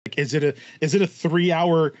is it a 3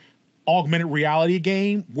 hour augmented reality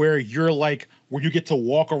game where you get to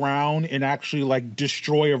walk around and actually like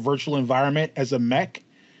destroy a virtual environment as a mech,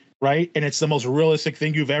 right? And it's the most realistic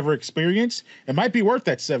thing you've ever experienced. It might be worth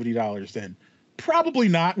that $70 then. Probably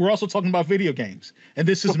not. We're also talking about video games, and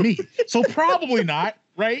this is me. So probably not,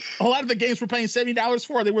 right? A lot of the games we're paying $70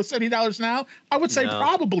 for, are they worth $70 now? I would say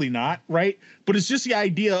probably not, right? But it's just the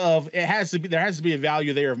idea of there has to be a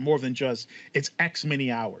value there of more than just it's X many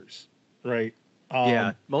hours, right?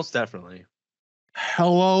 Yeah, most definitely.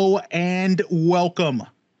 Hello and welcome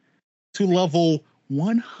to level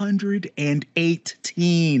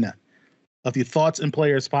 118 of the Thoughts and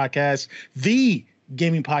Players podcast, the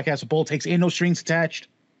gaming podcast with bold takes and no strings attached.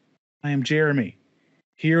 I am Jeremy,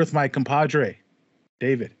 here with my compadre,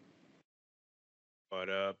 David. What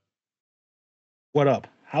up? What up?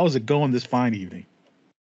 How's it going this fine evening?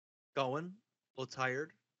 Going. A little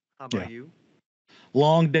tired. How about you?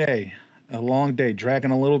 Long day. A long day.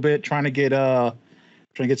 Dragging a little bit. Trying to get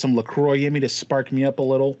some LaCroix in me to spark me up a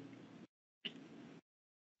little.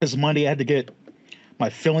 This Monday I had to get my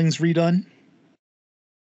fillings redone.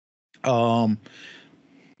 Don't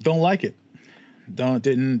like it.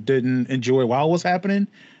 Didn't enjoy it while it was happening.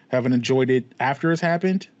 Haven't enjoyed it after it's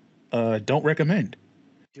happened. Don't recommend.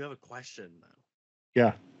 Do you have a question though?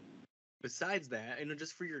 Yeah. Besides that,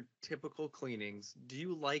 just for your typical cleanings, do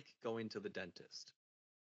you like going to the dentist?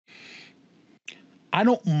 I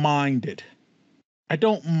don't mind it.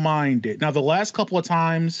 Now, the last couple of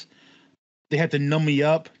times they had to numb me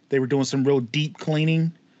up, they were doing some real deep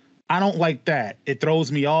cleaning. I don't like that. It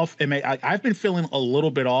throws me off. I've been feeling a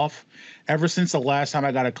little bit off ever since the last time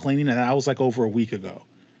I got a cleaning, and that was like over a week ago.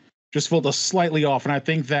 Just felt slightly off, and I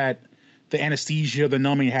think that the anesthesia, the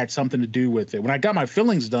numbing had something to do with it. When I got my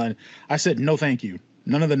fillings done, I said, no, thank you.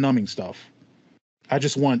 None of the numbing stuff. I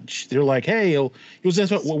just want, they're like, hey, it was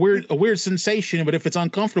just a weird sensation, but if it's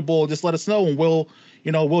uncomfortable, just let us know and we'll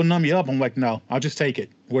numb you up. I'm like, no, I'll just take it,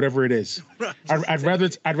 whatever it is. I'd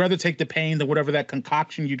rather take the pain than whatever that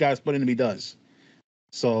concoction you guys put into me does.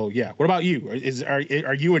 So yeah. What about you?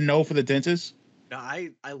 Are you a no for the dentist? No,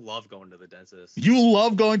 I love going to the dentist. You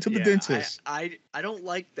love going to the dentist. I don't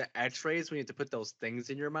like the X-rays when you have to put those things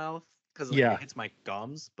in your mouth because it hits my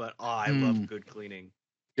gums. But I love good cleaning.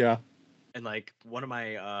 Yeah. And like one of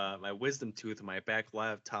my my wisdom tooth in my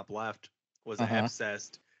top left was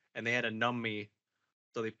abscessed, and they had to numb me,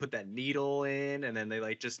 so they put that needle in, and then they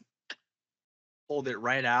like just pulled it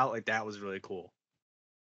right out. Like that was really cool.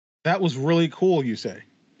 That was really cool. You say?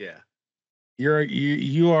 Yeah.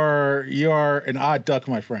 You are an odd duck,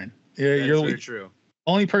 my friend. You're very true.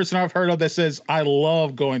 Only person I've heard of that says I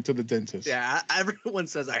love going to the dentist. Yeah, everyone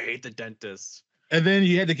says I hate the dentist. And then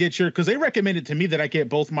you had to get because they recommended to me that I get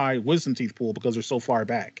both my wisdom teeth pulled because they're so far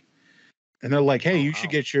back. And they're like, hey, you should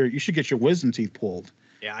get your wisdom teeth pulled.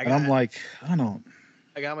 Yeah, I'm like, I don't.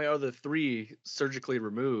 I got my other 3 surgically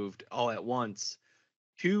removed all at once,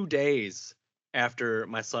 2 days after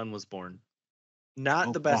my son was born.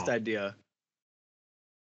 Not the best idea.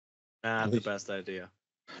 Not the best idea.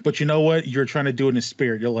 But you know what? You're trying to do it in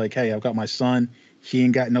spirit. You're like, hey, I've got my son. He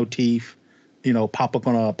ain't got no teeth. Papa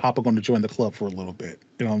gonna join the club for a little bit.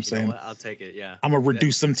 You know what I'm saying? I'll take it. Yeah. I'm gonna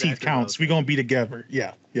reduce some teeth counts. We're gonna be together.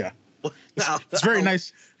 Yeah. It's very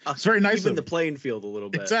nice. It's very nice. Even the playing field a little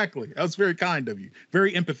bit. Exactly. That was very kind of you.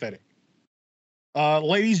 Very empathetic.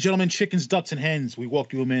 Ladies, gentlemen, chickens, ducks, and hens. We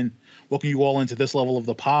welcome you all into this level of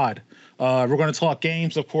the pod. We're going to talk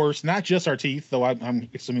games, of course, not just our teeth, though. I'm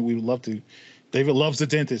assuming we would love to. David loves the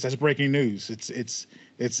dentist. That's breaking news. It's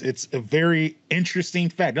a very interesting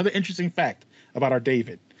fact. Another interesting fact about our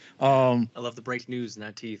David. I love the break news,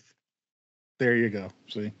 not teeth. There you go.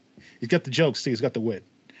 See, he's got the jokes too. He's got the wit.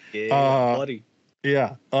 Yeah, buddy.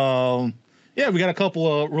 Yeah. We got a couple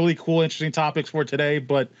of really cool, interesting topics for today.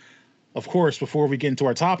 But of course, before we get into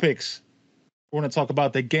our topics, we're going to talk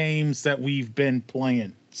about the games that we've been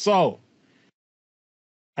playing. So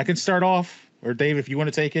I can start off, or Dave, if you want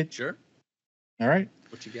to take it. Sure. All right.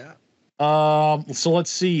 What you got? So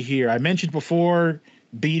let's see here. I mentioned before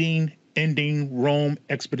ending Rome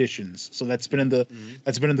expeditions. So that's been in the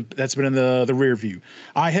rear view.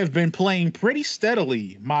 I have been playing pretty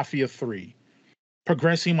steadily Mafia 3,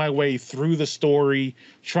 progressing my way through the story,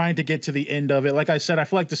 trying to get to the end of it. Like I said, I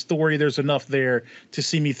feel like the story, there's enough there to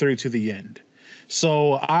see me through to the end.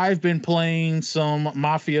 So I've been playing some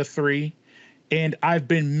Mafia 3, and I've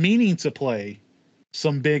been meaning to play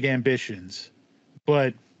some Big Ambitions,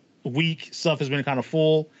 but week stuff has been kind of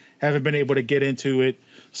full. Haven't been able to get into it,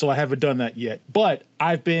 so I haven't done that yet. But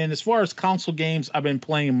I've been, as far as console games, I've been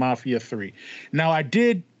playing Mafia 3. Now, I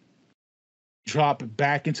did drop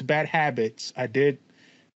back into bad habits. I did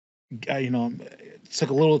you know, took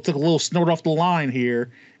a little snort off the line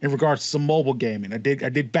here in regards to some mobile gaming. I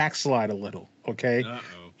did backslide a little. Okay.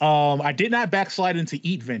 Uh-oh. I did not backslide into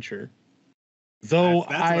Eat Venture, That's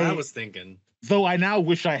what I was thinking. though I now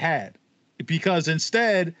wish I had, because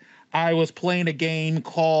instead I was playing a game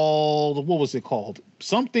called, what was it called?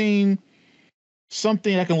 Something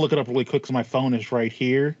I can look it up really quick because my phone is right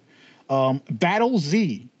here. Battle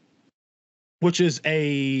Z, which is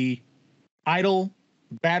a idle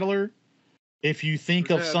battler. If you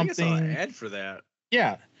think of I think I saw an something, ad for that.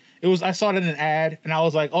 yeah, it was. I saw it in an ad, and I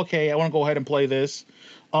was like, okay, I want to go ahead and play this.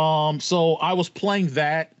 So I was playing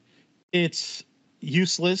that. It's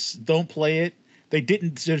useless. Don't play it. They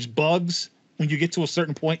didn't. There's bugs when you get to a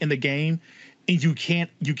certain point in the game, and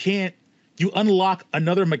you unlock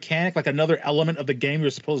another mechanic, like another element of the game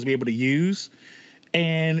you're supposed to be able to use,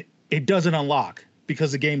 and it doesn't unlock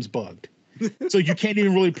because the game's bugged. So you can't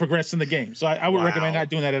even really progress in the game. So I would recommend not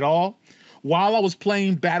doing that at all. While I was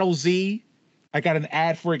playing Battle Z, I got an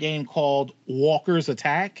ad for a game called Walker's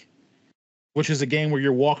Attack, which is a game where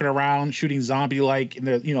you're walking around shooting zombie like, and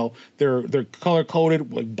they're color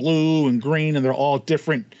coded like blue and green, and they're all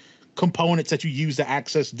different components that you use to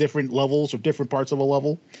access different levels or different parts of a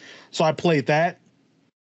level. So I played that.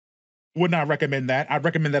 Would not recommend that. I'd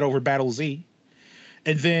recommend that over Battle Z.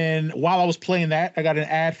 And then while I was playing that, I got an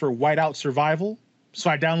ad for Whiteout Survival. So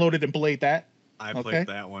I downloaded and played that. I played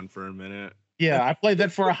that one for a minute. Yeah, I played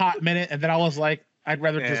that for a hot minute, and then I was like, I'd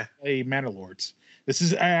rather just play Manor-Lords.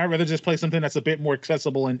 I'd rather just play something that's a bit more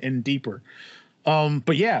accessible and deeper.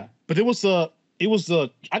 But it was I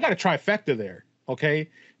got a trifecta there. Okay.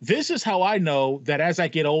 This is how I know that as I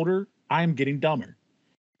get older, I'm getting dumber,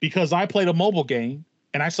 because I played a mobile game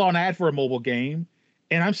and I saw an ad for a mobile game,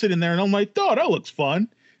 and I'm sitting there and I'm like, oh, that looks fun.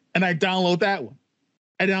 And I download that one.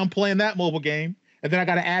 And then I'm playing that mobile game. And then I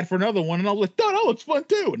got an ad for another one. And I was like, oh, that looks fun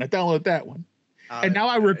too. And I download that one. And now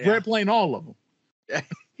I regret playing all of them.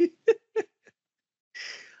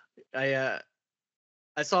 I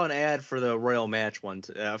saw an ad for the Royal Match one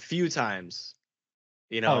a few times,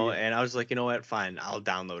 and I was like, you know what? Fine, I'll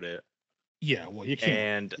download it. Yeah, well, you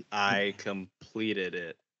can't. And I completed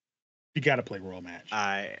it. You got to play Royal Match.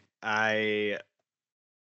 I'm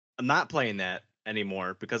not playing that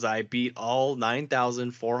anymore because I beat all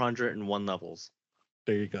 9,401 levels.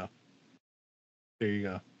 There you go.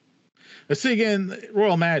 Let's see again.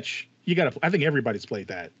 Royal Match. You got to. I think everybody's played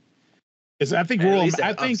that. I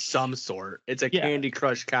think some sort. It's a Candy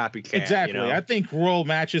Crush copycat. Exactly. I think Royal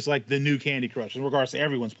Match is like the new Candy Crush in regards to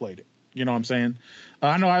everyone's played it. You know what I'm saying?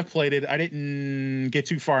 I know I've played it. I didn't get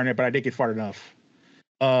too far in it, but I did get far enough.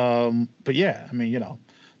 But yeah, I mean, the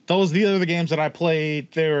other games that I played,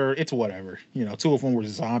 it's whatever. Two of them were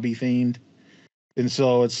zombie themed, and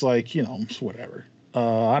so it's like, it's whatever.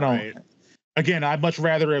 I don't. Right. Again, I'd much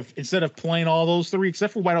rather have, instead of playing all those three,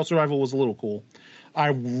 except for Whiteout Survival was a little cool,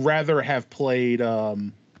 I'd rather have played,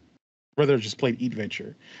 just played Eat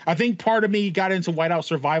Venture. I think part of me got into Whiteout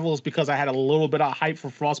Survival is because I had a little bit of hype for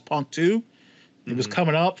Frostpunk 2. It was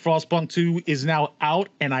coming up. Frostpunk 2 is now out,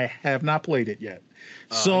 and I have not played it yet.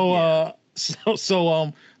 But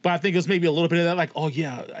I think it's maybe a little bit of that, like, oh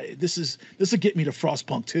yeah, this will get me to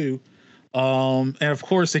Frostpunk 2. And of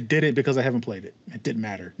course it didn't, because I haven't played it. It didn't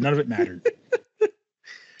matter. None of it mattered.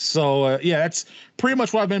 So that's pretty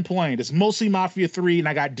much what I've been playing. It's mostly Mafia 3, and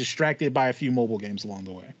I got distracted by a few mobile games along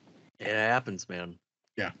the way. It happens, man.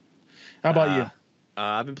 Yeah. How about you?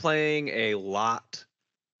 I've been playing a lot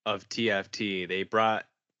of TFT. They brought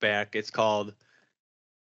back, it's called,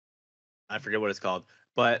 I forget what it's called,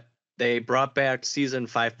 but they brought back season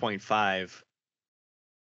 5.5.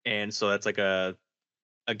 And so that's like a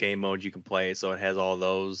game mode you can play. So it has all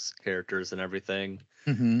those characters and everything.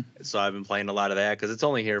 Mm-hmm. So I've been playing a lot of that because it's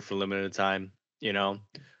only here for limited time,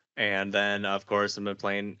 And then, of course, I've been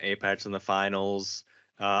playing Apex in the finals.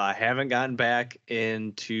 I haven't gotten back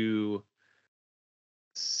into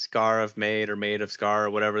Scar of Maid or Maid of Scar or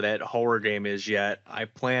whatever that horror game is yet. I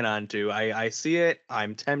plan on to. I see it.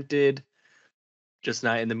 I'm tempted. Just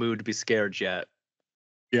not in the mood to be scared yet.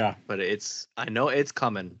 Yeah. But I know it's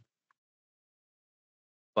coming.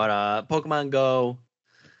 But Pokemon Go,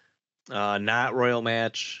 not Royal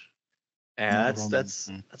Match. And that's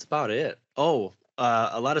about it. Oh,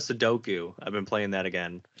 a lot of Sudoku. I've been playing that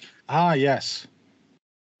again. Ah, yes.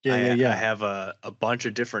 Yeah. I have a bunch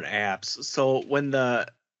of different apps. So when the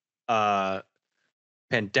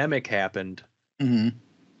pandemic happened,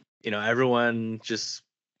 everyone just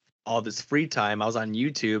all this free time. I was on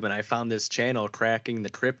YouTube and I found this channel, Cracking the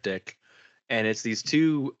Cryptic, and it's these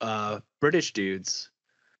two British dudes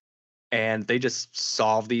and they just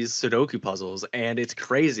solve these Sudoku puzzles, and it's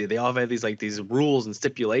crazy. They all have these rules and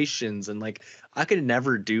stipulations, and like I could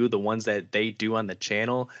never do the ones that they do on the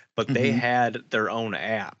channel, but they had their own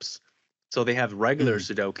apps. So they have regular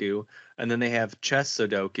Sudoku, and then they have chess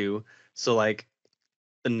Sudoku. So like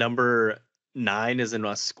the number 9 is in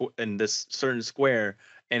this certain square,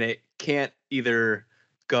 and it can't either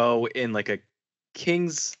go in like a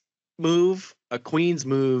king's move, a queen's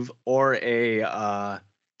move, or a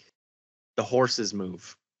the horse's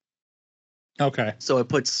move. Okay. So it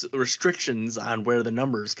puts restrictions on where the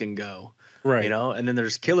numbers can go. Right. You know, and then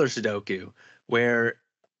there's killer Sudoku, where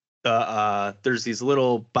there's these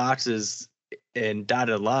little boxes in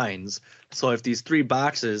dotted lines. So if these 3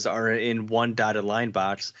 boxes are in one dotted line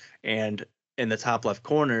box, and in the top left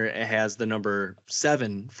corner it has the number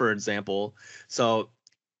 7, for example. So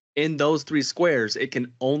in those 3 squares, it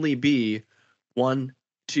can only be 1,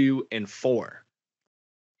 2, and 4,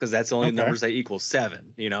 because that's the only numbers that equal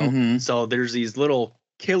 7. You know, so there's these little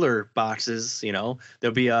killer boxes. You know,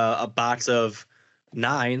 there'll be a box of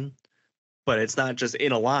 9, but it's not just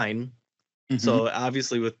in a line. So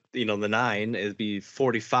obviously with, you know, the 9, it'd be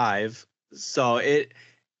 45. So it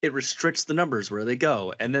restricts the numbers where they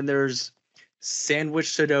go. And then there's sandwich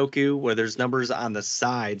Sudoku, where there's numbers on the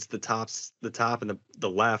sides, the top and the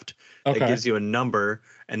left. That gives you a number,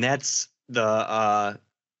 and that's the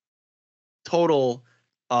total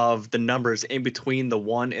of the numbers in between the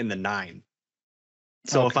 1 and the 9.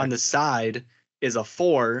 So if on the side is a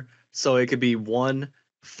 4, so it could be 1,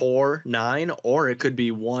 4, 9, or it could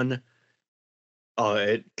be 1. Oh,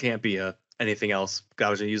 it can't be anything else. I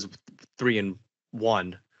was gonna use 3 and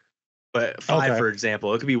 1, but 5, for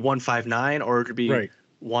example, it could be 159, or it could be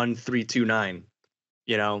 1329.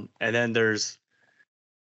 You know, and then there's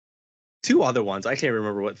 2 other ones. I can't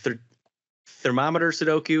remember what thermometer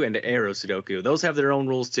Sudoku and arrow Sudoku. Those have their own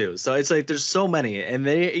rules too. So it's like there's so many, and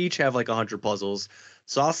they each have like 100 puzzles.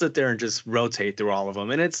 So I'll sit there and just rotate through all of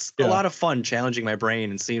them, and it's a lot of fun challenging my brain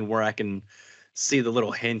and seeing where I can see the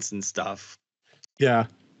little hints and stuff. Yeah,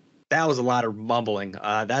 that was a lot of mumbling.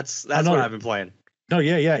 That's what I've been playing. No,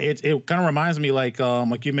 yeah. It kind of reminds me like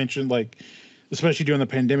you mentioned, like especially during the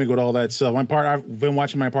pandemic with all that stuff. I've been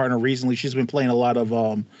watching my partner recently. She's been playing a lot of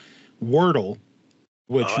Wordle,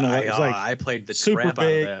 which I played the super crap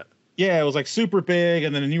big. Out of that. Yeah, it was like super big,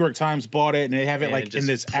 and then the New York Times bought it, and they have it like in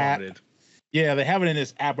this app. Yeah, they have it in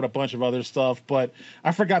this app with a bunch of other stuff, but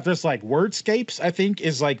I forgot there's like Wordscapes, I think,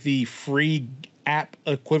 is like the free app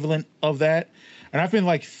equivalent of that. And I've been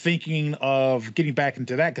like thinking of getting back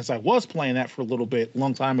into that because I was playing that for a little bit,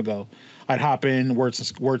 long time ago. I'd hop in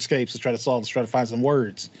Wordscapes to try to find some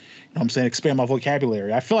words. You know what I'm saying? Expand my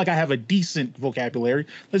vocabulary. I feel like I have a decent vocabulary.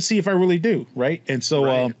 Let's see if I really do, right? And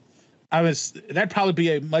so that'd probably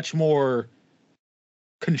be a much more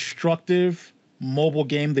constructive mobile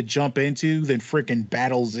game to jump into than freaking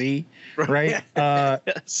Battle Z, right? That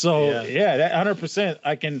 100%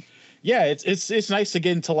 I can. Yeah, it's nice to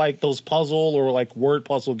get into like those puzzle or like word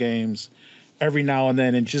puzzle games every now and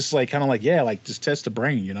then, and just like kind of like just test the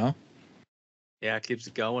brain, you know? Yeah, it keeps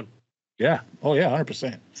it going. Yeah. Oh yeah,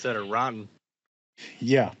 100%. Instead of rotten.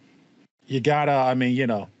 Yeah, you gotta. I mean, you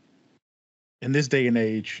know, in this day and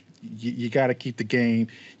age, you gotta keep the game.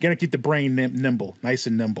 You gotta keep the brain nimble, nice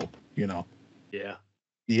and nimble. You know. Yeah.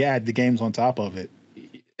 You add the games on top of it.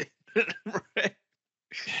 Right.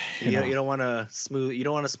 You don't want to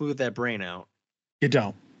smooth that brain out. You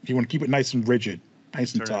don't. You want to keep it nice and rigid,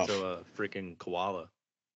 nice and tough. Turn into a freaking koala.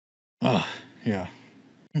 Yeah.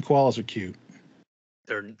 And koalas are cute.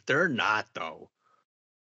 They're not though.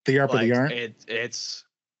 They are, but they aren't. It's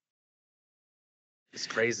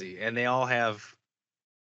crazy, and they all have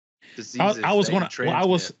diseases. I was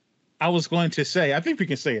going to say. I think we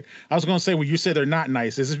can say it. I was going to say when you say they're not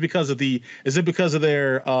nice. Is it because of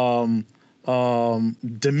their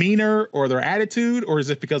demeanor or their attitude, or is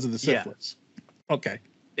it because of the syphilis? Yeah. Okay.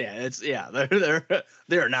 Yeah,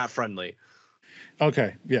 they're not friendly.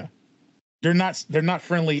 Okay, yeah. They're not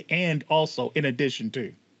friendly, and also in addition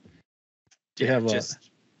to they have just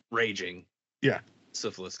raging. Yeah.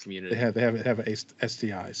 Syphilis community. They have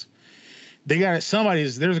STIs.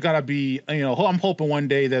 There's got to be, you know, I'm hoping one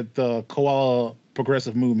day that the koala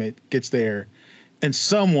progressive movement gets there and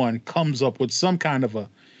someone comes up with some kind of a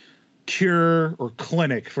cure or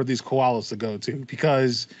clinic for these koalas to go to,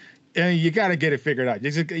 because you got to get it figured out.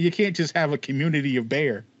 You can't just have a community of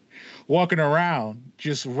bear walking around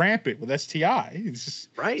just rampant with STI. It's just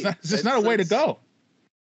right. It's just not a way to go.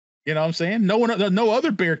 You know what I'm saying? No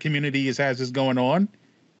other bear community has this going on.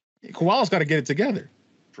 Koala's got to get it together.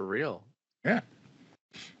 For real. Yeah.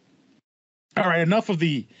 All right. Enough of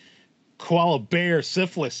the koala bear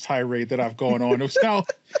syphilis tirade that I've gone on. So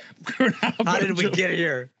now, how did we get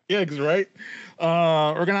here? Yeah, right.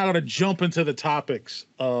 We're going to jump into the topics,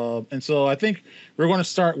 and so I think we're going to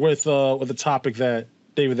start with a topic that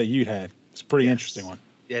David that you had. It's a pretty interesting one.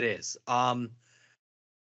 It is. I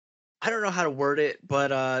don't know how to word it,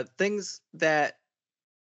 but things that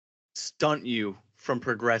stunt you from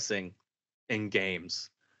progressing in games.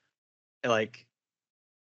 Like,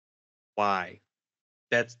 why?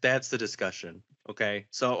 That's the discussion. Okay.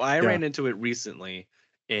 So I ran into it recently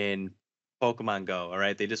in Pokemon Go. All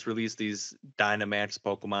right. They just released these Dynamax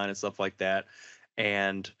Pokemon and stuff like that.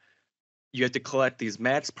 And you have to collect these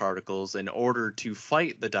Max particles in order to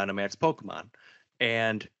fight the Dynamax Pokemon.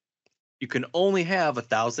 And you can only have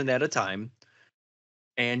 1,000 at a time.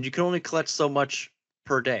 And you can only collect so much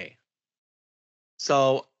per day.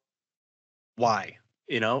 So why?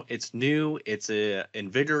 You know, it's new, it's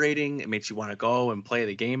invigorating, it makes you want to go and play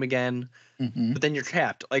the game again. But then you're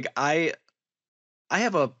capped. Like I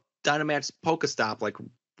have a Dynamax Pokestop like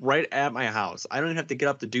right at my house. I don't even have to get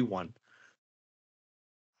up to do one.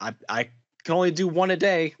 I can only do one a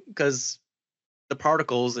day because the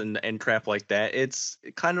particles and crap like that. It's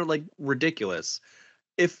kind of like ridiculous.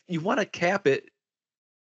 If you want to cap it,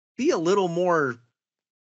 be a little more.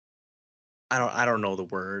 I don't know the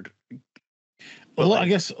word. Well, like, I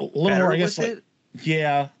guess a little more. I guess like,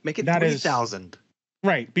 yeah, make it 3,000.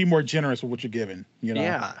 Right, be more generous with what you're giving. You know.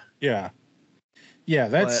 Yeah.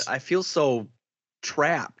 That's. But I feel so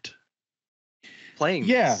trapped playing.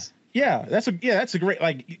 This. Yeah. That's a great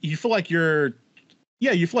like. You feel like you're.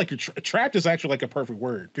 Yeah, you feel like you're trapped is actually like a perfect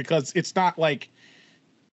word because it's not like.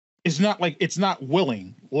 It's not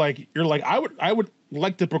willing. Like you're like I would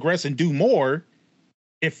like to progress and do more,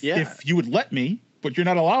 if you would let me, but you're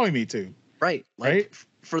not allowing me to. Right. Like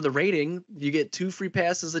for the rating, you get 2 free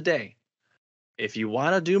passes a day. If you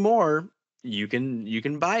want to do more, you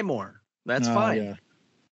can buy more. That's fine.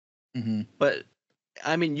 Yeah. But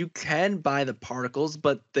I mean, you can buy the particles,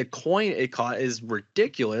 but the coin it cost is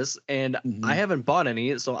ridiculous, and I haven't bought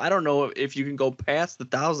any, so I don't know if you can go past the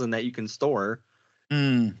 1,000 that you can store.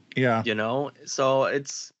 Yeah. You know, so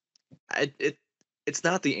it's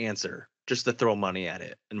not the answer just to throw money at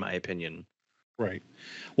it, in my opinion. Right.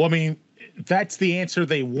 Well, I mean, that's the answer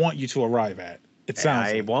they want you to arrive at. It sounds.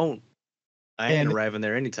 I ain't arriving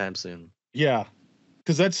there anytime soon. Yeah,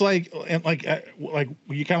 because that's like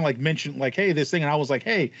you kind of like mentioned like, hey, this thing, and I was like,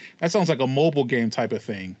 hey, that sounds like a mobile game type of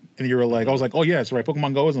thing, and you were like, I was like, oh yeah, that's right,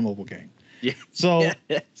 Pokemon Go is a mobile game. Yeah. So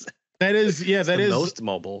that is most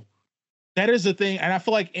mobile. That is the thing, and I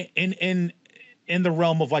feel like in the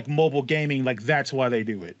realm of like mobile gaming, like that's why they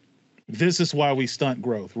do it. This is why we stunt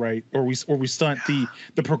growth, right? Or we stunt the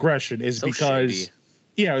progression is so because shady.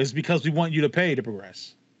 It's because we want you to pay to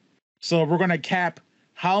progress. So we're gonna cap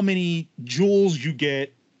how many jewels you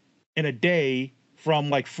get in a day from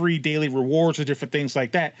like free daily rewards or different things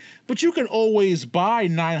like that. But you can always buy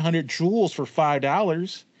 900 jewels for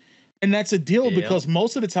 $5. And that's a deal because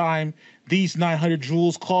most of the time these 900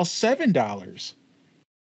 jewels cost $7.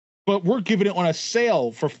 But we're giving it on a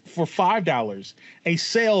sale for $5, a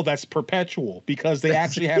sale that's perpetual because they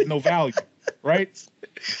actually have no value, right?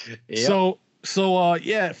 Yep. So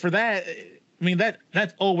for that, I mean that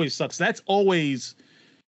always sucks. That's always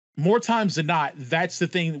more times than not. That's the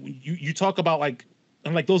thing you talk about like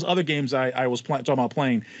those other games I was talking about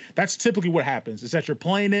playing. That's typically what happens is that you're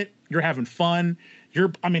playing it, you're having fun.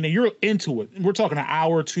 You're into it. We're talking an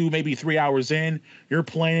hour or 2, maybe 3 hours in. You're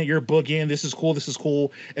playing it. You're boogieing. This is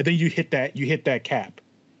cool. And then you hit that cap.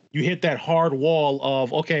 You hit that hard wall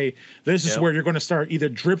of okay. This is where you're going to start either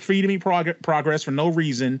drip feeding me progress for no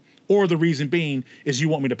reason, or the reason being is you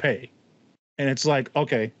want me to pay. And it's like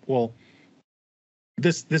okay, well,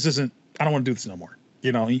 this isn't. I don't want to do this no more.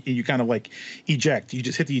 You know, you kind of like eject. You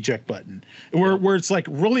just hit the eject button. Where it's like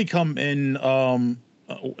really come in.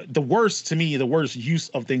 The worst use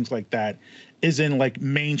of things like that is in like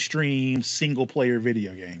mainstream single player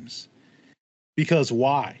video games. Because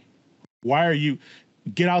why are you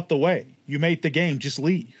get out the way? You made the game, just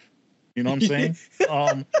leave. You know what I'm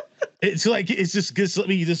saying? It's like it's just let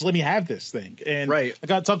me have this thing. And like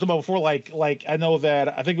I talked about before, like I know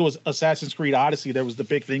that I think it was Assassin's Creed Odyssey. There was the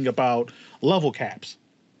big thing about level caps.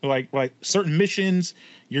 Like certain missions,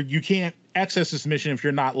 you can't access this mission if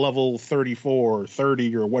you're not level 34 or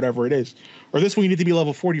 30 or whatever it is. Or this one you need to be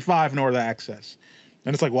level 45 in order to access.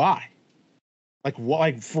 And it's like, why? Like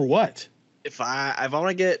for what? If I want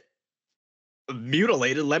to get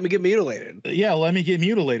mutilated, let me get mutilated. Yeah, let me get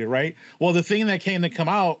mutilated, right? Well, the thing that come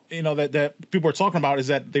out, that people are talking about is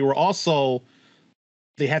that they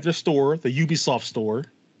had their store, the Ubisoft store,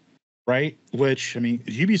 right? Which, I mean,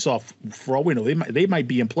 Ubisoft, for all we know, they might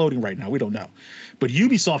be imploding right now. We don't know, but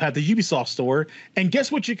Ubisoft had the Ubisoft store, and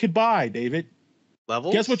guess what you could buy, David?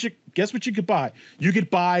 Levels? Guess what you could buy? You could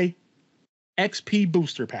buy XP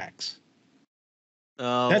booster packs.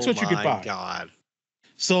 Oh, that's what you could buy. God.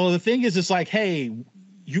 So the thing is, it's like, hey,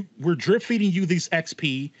 we're drip feeding you these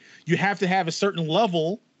XP. You have to have a certain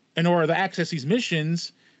level in order to access these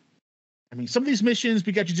missions. I mean, some of these missions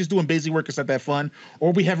we got you just doing busy work. It's not that fun,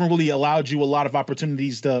 or we haven't really allowed you a lot of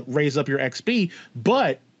opportunities to raise up your XP.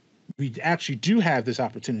 But we actually do have this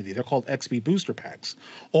opportunity. They're called XP booster packs.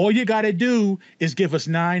 All you got to do is give us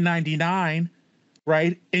 $9.99,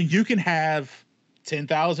 right? And you can have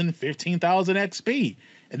 10,000, 15,000 XP.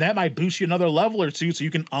 And that might boost you another level or two so you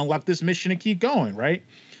can unlock this mission and keep going, right?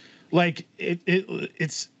 Like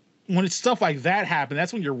it's when it's stuff like that happen,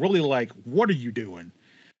 that's when you're really like, what are you doing?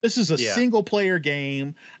 This is a single player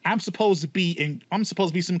game. I'm supposed to be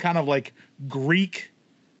some kind of like Greek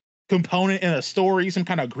component in a story, some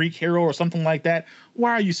kind of Greek hero or something like that.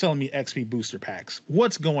 Why are you selling me XP booster packs?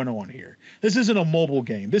 What's going on here? This isn't a mobile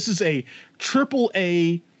game. This is a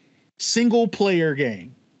AAA single player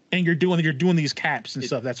game. And you're doing these caps and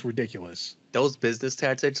stuff. That's ridiculous. Those business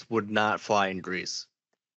tactics would not fly in Greece.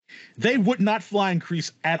 They would not fly in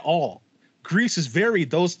Greece at all. Greece is very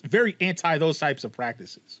anti those types of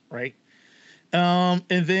practices, right? And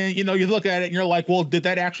then you look at it and you're like, well, did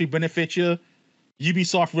that actually benefit you?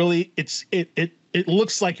 Ubisoft really? It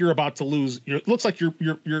looks like you're about to lose. It looks like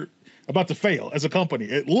you're about to fail as a company.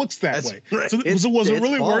 It looks that way. Right. So was it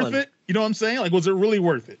really worth it? You know what I'm saying? Like, was it really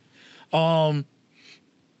worth it?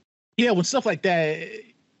 Yeah, when stuff like that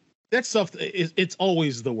stuff it's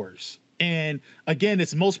always the worst. And again,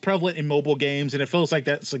 it's most prevalent in mobile games, and it feels like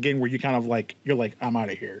that's again where you kind of like you're like, I'm out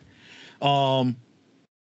of here. I'm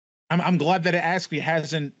glad that it actually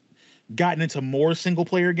hasn't gotten into more single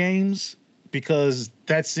player games, because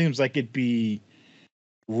that seems like it'd be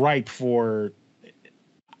ripe for.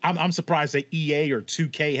 I'm surprised that EA or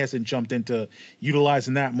 2K hasn't jumped into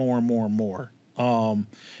utilizing that more and more and more.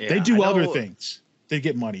 They do other things. They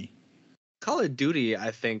get money. Call of Duty, I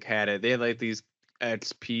think, had it. They had like these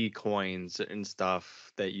XP coins and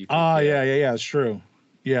stuff that you could get. Yeah, it's true.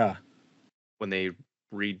 Yeah. When they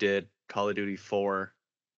redid Call of Duty 4.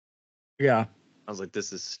 Yeah. I was like,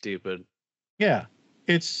 this is stupid. Yeah.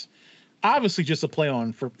 It's obviously just a play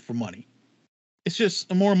on for money. It's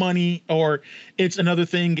just more money, or it's another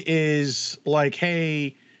thing is like,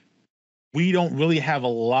 hey, we don't really have a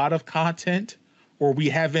lot of content, or we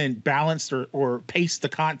haven't balanced or paced the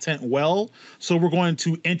content well. So we're going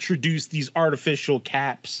to introduce these artificial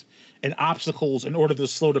caps and obstacles in order to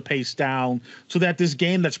slow the pace down, so that this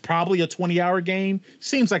game that's probably a 20-hour game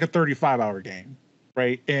seems like a 35-hour game,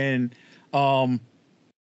 right? And right,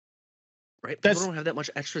 people don't have that much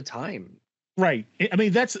extra time. Right. I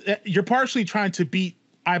mean, you're partially trying to beat,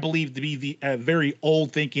 I believe, to be the very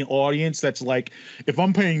old thinking audience that's like, if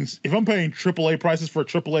I'm paying AAA prices for a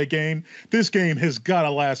AAA game, this game has got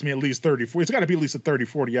to last me at least 30, 40. It's got to be at least a 30,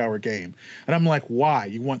 40 hour game. And I'm like, why?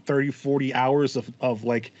 You want 30, 40 hours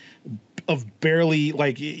of barely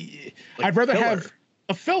like I'd rather filler. have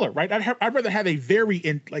a filler, right? I'd rather have a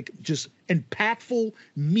very just impactful,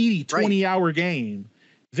 meaty 20-hour game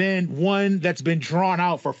than one that's been drawn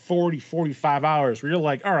out for 40, 45 hours where you're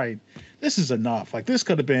like, all right, this is enough. Like, this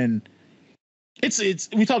could have been,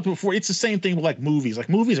 we talked before, it's the same thing with like movies. Like,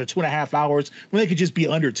 movies are 2.5 hours when they could just be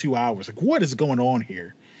under 2 hours. Like, what is going on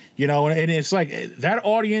here? And it's like that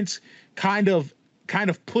audience kind of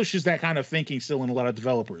pushes that kind of thinking still in a lot of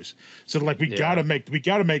developers. So like, we gotta make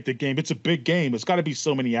the game. It's a big game. It's got to be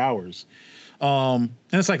so many hours. And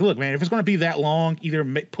it's like, look, man, if it's going to be that long, either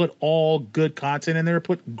put all good content in there,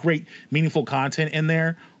 put great, meaningful content in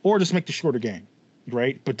there, or just make the shorter game,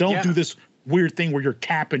 right? But don't do this weird thing where you're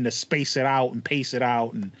capping to space it out and pace it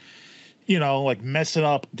out and, like mess it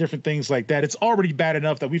up, different things like that. It's already bad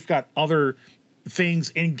enough that we've got other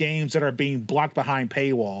things in games that are being blocked behind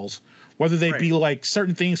paywalls, whether they be like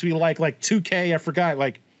certain things we like 2K, I forgot,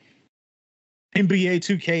 like NBA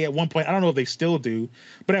 2K at one point, I don't know if they still do,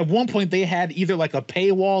 but at one point they had either like a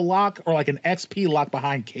paywall lock or like an XP lock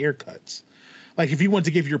behind haircuts. Like, if you want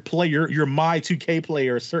to give your player, your My 2K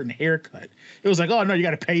player, a certain haircut, it was like, oh no, you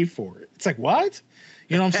got to pay for it. It's like, what?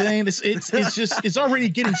 You know what I'm saying? It's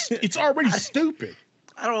already stupid.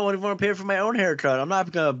 I don't want to pay for my own haircut. I'm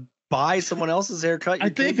not gonna buy someone else's haircut. I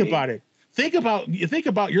think about it. Think about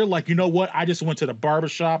you're like, you know what? I just went to the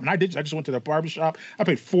barbershop and I just went to the barbershop. I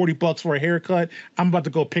paid $40 for a haircut. I'm about to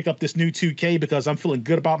go pick up this new 2K because I'm feeling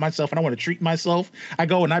good about myself and I want to treat myself. I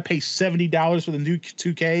go and I pay $70 for the new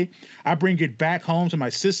 2K. I bring it back home to my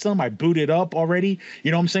system. I boot it up already.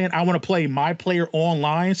 You know what I'm saying? I want to play my player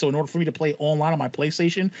online. So in order for me to play online on my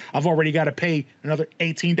PlayStation, I've already got to pay another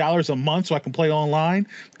 $18 a month so I can play online.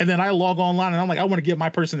 And then I log online and I'm like, I want to give my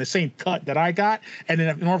person the same cut that I got. And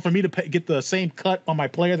then in order for me to get the same cut on my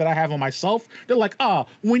player that I have on myself, they're like,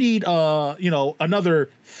 we need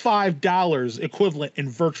another $5 equivalent in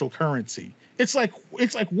virtual currency. It's like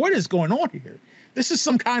what is going on here? This is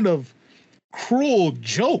some kind of cruel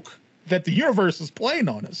joke that the universe is playing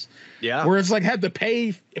on us. Yeah. Where it's like had to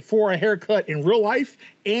pay for a haircut in real life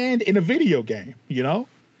and in a video game, you know?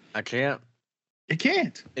 I can't. It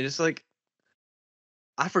can't. It's like,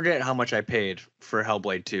 I forget how much I paid for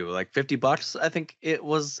Hellblade 2. Like $50, I think it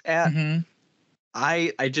was at. Mm-hmm.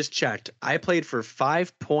 I just checked. I played for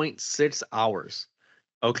 5.6 hours.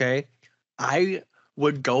 Okay. I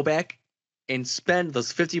would go back and spend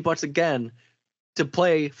those $50 again to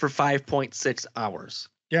play for 5.6 hours.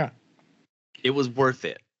 Yeah. It was worth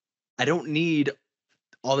it. I don't need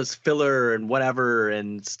all this filler and whatever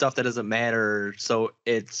and stuff that doesn't matter. So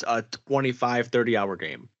it's a 25, 30-hour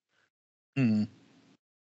game. Mm.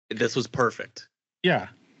 This was perfect. Yeah.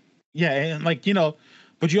 Yeah. And like,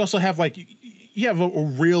 but you also have like, you have a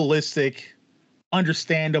realistic,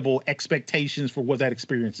 understandable expectations for what that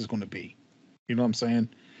experience is going to be. You know what I'm saying?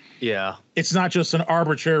 Yeah. It's not just an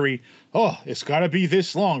arbitrary, it's got to be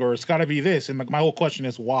this long or it's got to be this. And like my whole question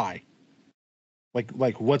is why?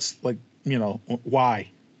 Like what's like,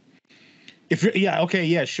 why? If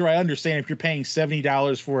you're, sure, I understand if you're paying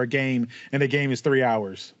 $70 for a game and the game is 3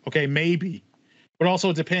 hours. Okay, maybe. But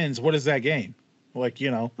also it depends. What is that game? Like,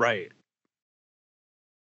 Right.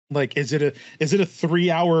 Like, is it a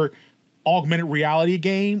 3-hour augmented reality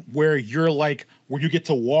game where you get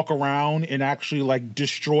to walk around and actually like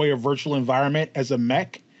destroy a virtual environment as a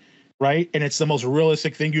mech, right? And it's the most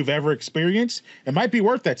realistic thing you've ever experienced. It might be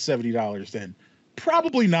worth that $70 then.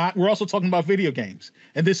 Probably not. We're also talking about video games,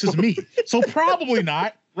 and this is me, so probably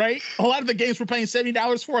not. Right? A lot of the games we're paying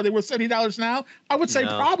 $70 for, are they worth $70 now? I would say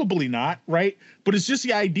probably not, right? But it's just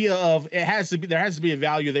the idea of there has to be a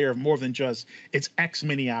value there of more than just it's X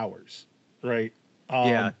many hours, right?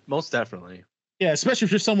 Yeah, most definitely. Yeah, especially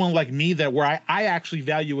if you're someone like me where I actually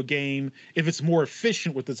value a game if it's more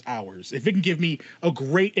efficient with its hours. If it can give me a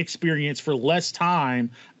great experience for less time,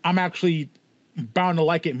 I'm actually bound to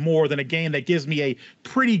like it more than a game that gives me a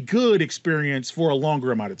pretty good experience for a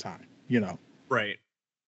longer amount of time, Right.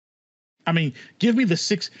 I mean, give me the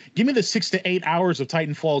 6 to 8 hours of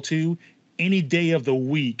Titanfall 2 any day of the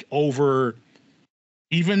week over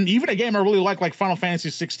even a game I really like Final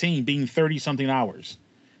Fantasy 16 being 30 something hours.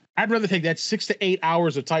 I'd rather take that 6 to 8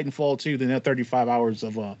 hours of Titanfall 2 than that 35 hours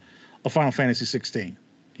of Final Fantasy 16,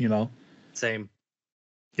 Same.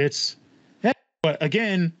 But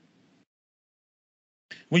again,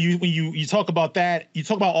 when you talk about that, you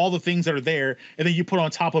talk about all the things that are there, and then you put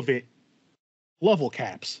on top of it level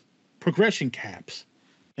caps, progression caps.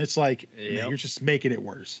 It's like, man, you're just making it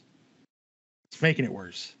worse. It's making it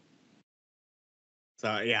worse.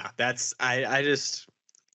 So yeah, that's I just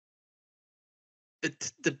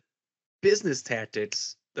the business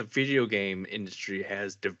tactics the video game industry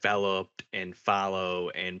has developed and follow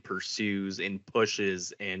and pursues and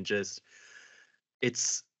pushes and just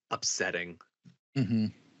it's upsetting. Mm-hmm.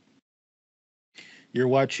 You're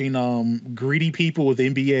watching greedy people with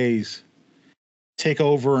MBAs take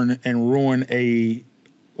over and ruin a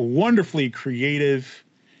wonderfully creative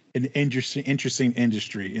and interesting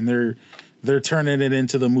industry, and they're turning it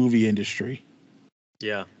into the movie industry.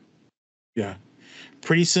 Yeah.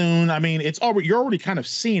 Pretty soon, I mean, you're already kind of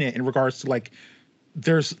seeing it in regards to like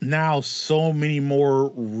there's now so many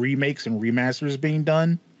more remakes and remasters being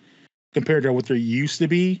done compared to what there used to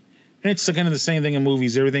be. And it's kind of the same thing in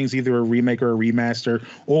movies. Everything's either a remake or a remaster,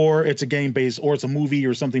 or it's a game based, or it's a movie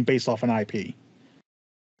or something based off an IP.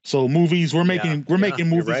 So movies, we're making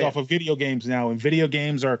movies right. off of video games now, and video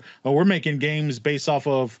games we're making games based off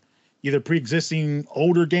of either pre-existing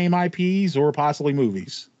older game IPs or possibly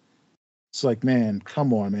movies. It's like, man,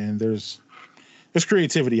 come on, man. There's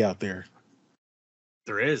creativity out there.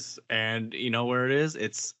 There is, and you know where it is?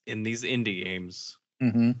 It's in these indie games.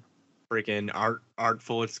 Mm-hmm. Freaking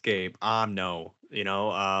Artful Escape, Little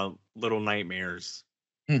Nightmares.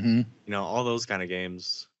 Mm-hmm. All those kind of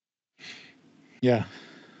games. Yeah.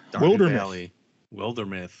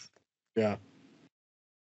 Wildermyth. Yeah.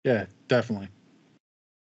 Yeah, definitely.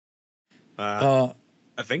 I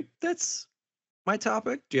think that's my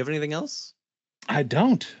topic. Do you have anything else? I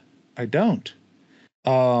don't. I don't.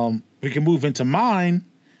 We can move into mine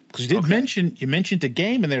because you mentioned a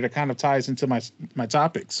game in there that kind of ties into my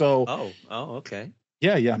topic. So Okay.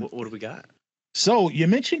 yeah. What do we got? So you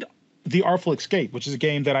mentioned The Artful Escape, which is a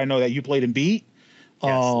game that I know that you played and beat.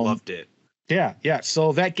 Yes, loved it. Yeah.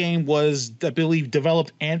 So that game was, I believe,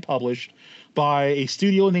 developed and published by a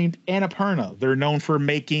studio named Annapurna. They're known for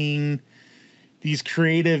making these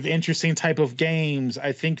creative, interesting type of games.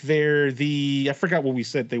 I think they're I forgot what we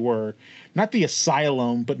said they were. Not the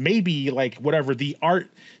Asylum, but maybe like whatever, the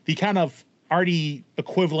kind of arty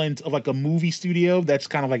equivalent of like a movie studio that's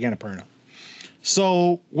kind of like Annapurna.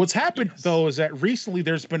 So what's happened though is that recently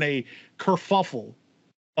there's been a kerfuffle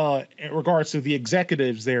in regards to the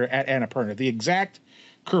executives there at Annapurna. The exact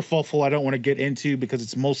kerfuffle I don't want to get into because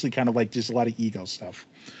it's mostly kind of like just a lot of ego stuff.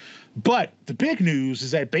 But the big news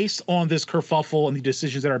is that based on this kerfuffle and the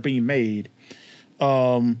decisions that are being made,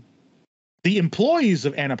 the employees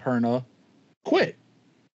of Annapurna quit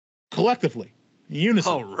collectively, in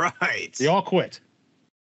unison. All right. They all quit.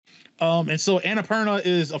 And so Annapurna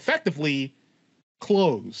is effectively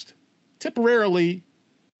closed, temporarily,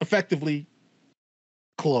 effectively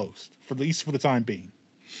closed, for at least for the time being.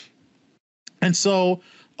 And so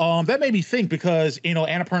that made me think because,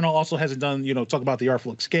 Annapurna also hasn't done, talk about The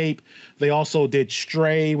Artful Escape. They also did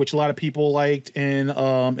Stray, which a lot of people liked. And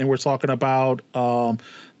we're talking about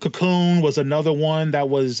Cocoon was another one that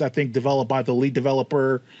was, I think, developed by the lead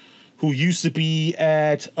developer who used to be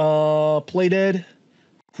at Playdead,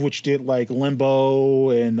 which did like Limbo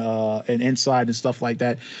and Inside and stuff like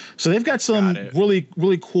that. So they've got some really,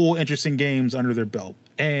 really cool, interesting games under their belt.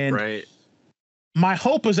 And my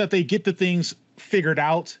hope is that they get the things figured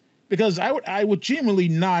out, because I would genuinely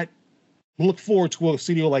not look forward to a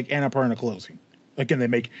studio like Annapurna closing. Again, they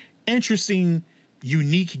make interesting,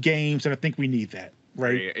 unique games, and I think we need that,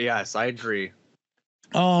 right? Yes, I agree.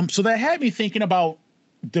 So that had me thinking about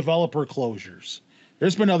developer closures.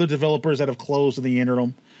 There's been other developers that have closed in the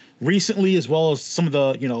interim recently, as well as some of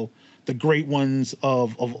the great ones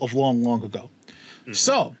of long ago. Mm-hmm.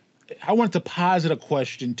 So I wanted to posit a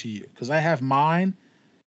question to you because I have mine.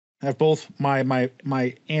 I have both my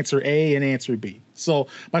answer A and answer B. So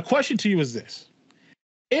my question to you is this: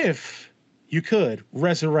 if you could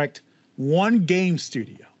resurrect one game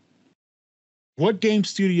studio, what game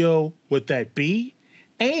studio would that be?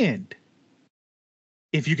 And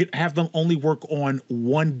if you could have them only work on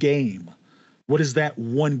one game, what is that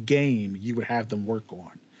one game you would have them work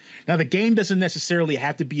on? Now, the game doesn't necessarily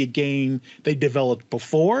have to be a game they developed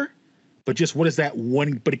before, but just what is that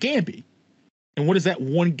one, but it can be. And what is that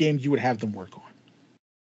one game you would have them work on?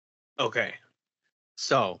 Okay.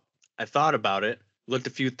 So I thought about it, looked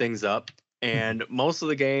a few things up, and most of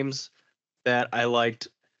the games that I liked,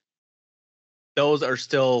 those are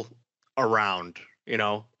still around,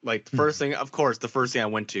 like the first thing, of course, the first thing I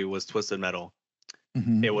went to was Twisted Metal.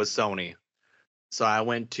 Mm-hmm. It was Sony. So I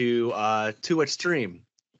went to Two Extreme,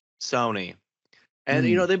 Sony. And,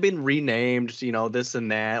 they've been renamed, this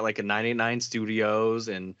and that, like a 989 Studios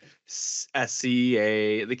and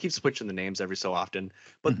SCA. They keep switching the names every so often,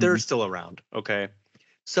 but they're still around. Okay.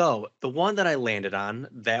 So the one that I landed on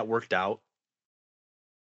that worked out,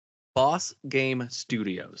 Boss Game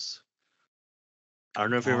Studios. I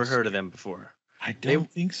don't know if you've ever heard of them before. I don't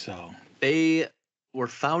think so. They were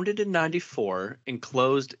founded in 94 and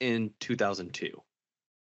closed in 2002.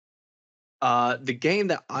 The game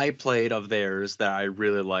that I played of theirs that I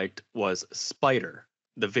really liked was Spider,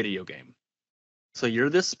 the video game. So you're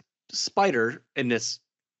this spider in this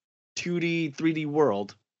 2D, 3D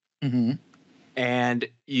world, and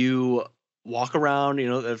you walk around.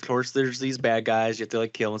 Of course, there's these bad guys you have to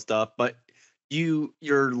like kill and stuff, but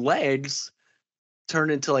your legs turn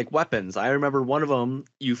into like weapons. I remember one of them,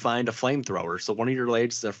 you find a flamethrower. So one of your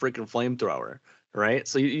legs is a freaking flamethrower, right?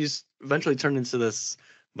 So you eventually turn into this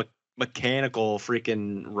mechanical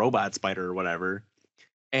freaking robot spider or whatever.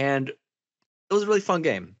 And it was a really fun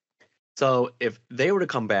game. So if they were to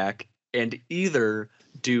come back and either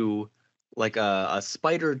do like a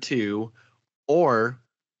Spider 2 or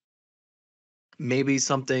maybe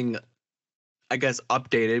something, I guess,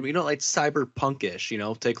 updated, like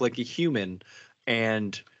cyberpunkish, take like a human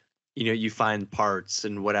and, you find parts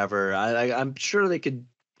and whatever. I'm sure they could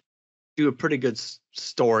do a pretty good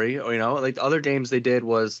story. Like the other games they did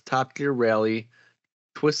was Top Gear Rally,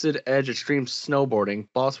 Twisted Edge Extreme Snowboarding,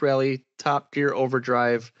 Boss Rally, Top Gear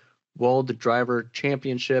Overdrive, World Driver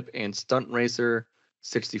Championship, and Stunt Racer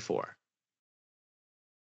 64.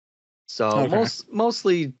 So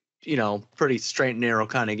mostly, pretty straight and narrow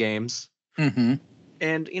kind of games. And,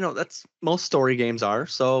 that's most story games are.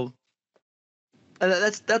 So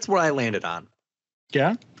That's what I landed on.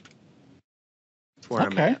 Yeah. That's where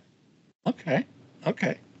I'm at. Okay.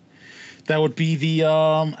 That would be the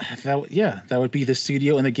that would be the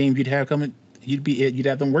studio and the game you'd have coming. You'd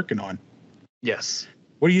have them working on. Yes.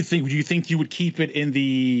 What do you think? Would you think you would keep it in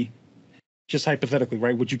the, just hypothetically,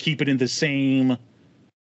 right? Would you keep it in the same,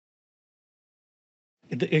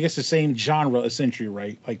 I guess the same genre essentially,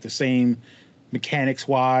 right? Like the same mechanics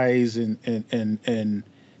wise and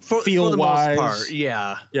feel for the wise. most part,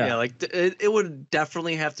 yeah. Like it would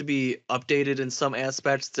definitely have to be updated in some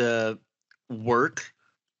aspects to work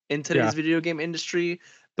in today's video game industry.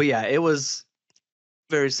 But yeah, it was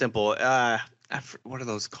very simple. What are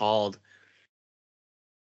those called?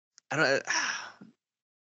 I don't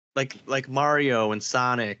like Mario and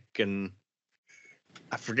Sonic and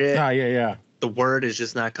I forget. Yeah. The word is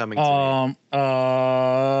just not coming to me.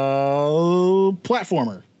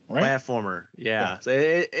 Platformer, right? Platformer, yeah. So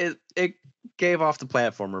it gave off the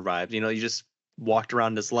platformer vibe. You know, you just walked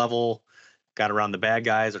around this level, got around the bad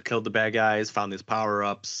guys or killed the bad guys, found these power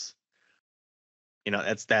ups. You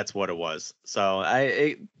know, that's what it was.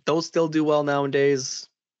 So those still do well nowadays.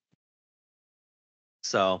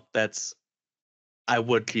 So I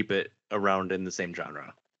would keep it around in the same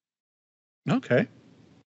genre. Okay.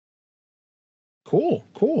 Cool.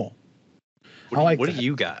 What do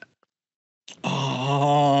you got?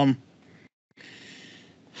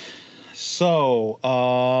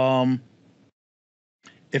 So,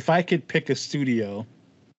 if I could pick a studio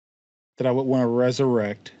that I would want to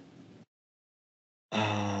resurrect,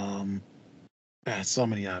 so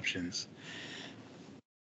many options.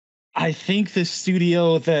 I think the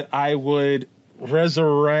studio that I would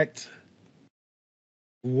resurrect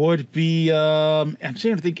would be, I'm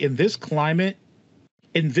trying to think in this current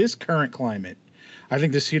climate, I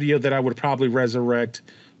think the studio that I would probably resurrect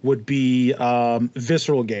would be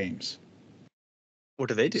Visceral Games. What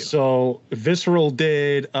do they do? So Visceral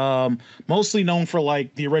did mostly known for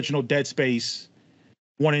like the original Dead Space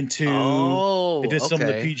 1 and 2. Oh, they did some of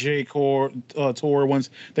the PGA Tour ones.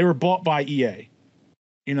 They were bought by EA.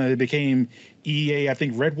 You know, they became EA, I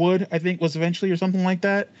think Redwood, was eventually or something like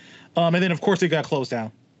that. And then of course they got closed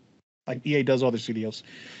down. Like EA does all their studios.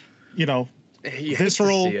 You know,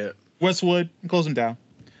 Visceral, Westwood, close them down.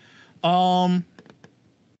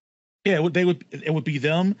 Yeah, it would be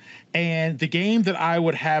them, and the game that I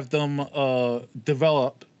would have them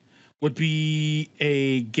develop would be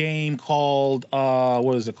a game called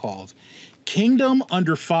what is it called? Kingdom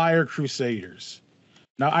Under Fire Crusaders.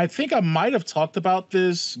 Now, I think I might have talked about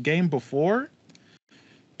this game before.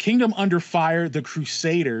 Kingdom Under Fire: The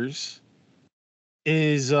Crusaders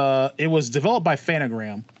is it was developed by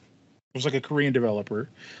Fanagram. It was like a Korean developer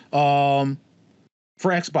for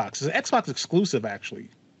Xbox. It's an Xbox exclusive, actually.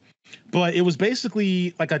 But it was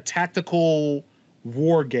basically like a tactical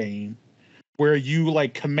war game where you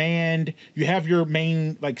like you have your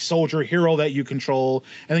main like soldier hero that you control,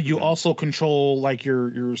 and then you also control like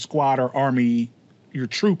your squad or army, your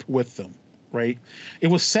troop with them, right? It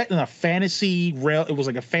was set in a it was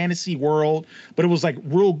like a fantasy world, but it was like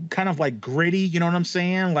real kind of like gritty, you know what I'm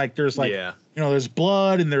saying? Like there's like there's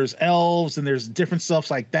blood and there's elves and there's different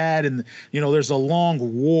stuff like that, and there's a long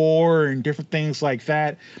war and different things like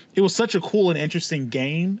that. It was such a cool and interesting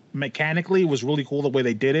game. Mechanically, it was really cool the way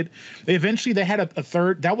they did it. They had a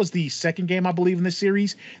third. That was the second game, I believe, in the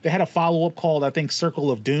series. They had a follow-up called, I think,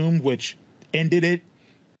 Circle of Doom, which ended it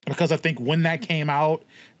because I think when that came out,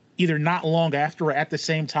 either not long after or at the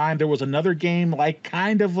same time, there was another game like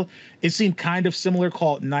it seemed kind of similar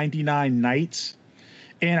called 99 Nights.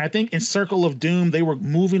 And I think in Circle of Doom, they were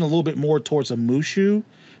moving a little bit more towards a Mushu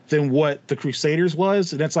than what the Crusaders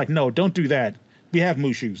was. And it's like, no, don't do that. We have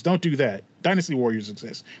Mushus. Don't do that. Dynasty Warriors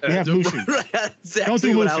exist. We have Mushu. Exactly don't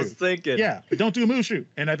do what Mushu. I was thinking. Yeah, don't do Mushu.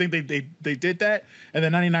 And I think they did that. And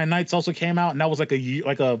then 99 Nights also came out, and that was like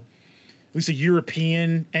at least a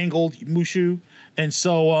European angled Mushu. And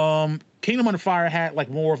so Kingdom Under Fire had like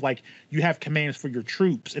more of like you have commands for your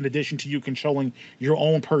troops in addition to you controlling your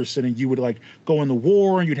own person, and you would like go in the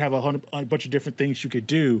war and you'd have a bunch of different things you could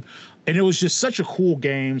do. And it was just such a cool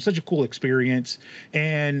game, such a cool experience.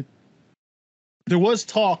 And there was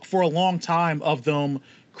talk for a long time of them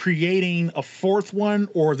creating a fourth one,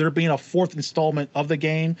 or there being a fourth installment of the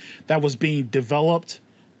game that was being developed.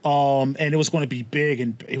 And it was going to be big,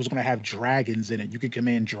 and it was going to have dragons in it. You could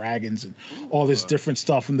command dragons and all this different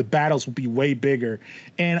stuff, and the battles would be way bigger.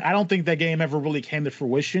 And I don't think that game ever really came to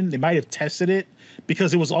fruition. They might have tested it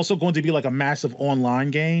because it was also going to be like a massive online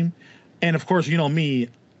game. And of course, you know me,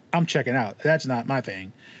 I'm checking out. That's not my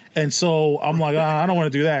thing. And so I'm like, I don't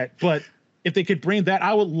want to do that. But if they could bring that,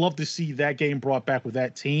 I would love to see that game brought back with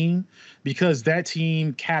that team, because that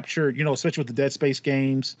team captured, especially with the Dead Space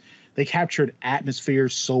games, they captured atmosphere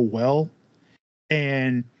so well.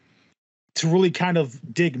 And to really kind of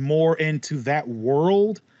dig more into that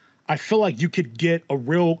world, I feel like you could get a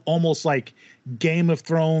real, almost like Game of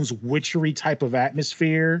Thrones witchery type of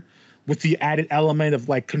atmosphere with the added element of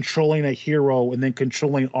like controlling a hero and then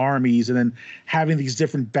controlling armies and then having these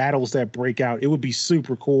different battles that break out. It would be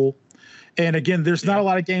super cool. And again, there's not a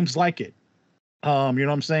lot of games like it. You know what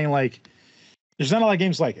I'm saying? Like, there's not a lot of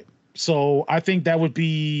games like it. So I think that would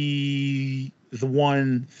be the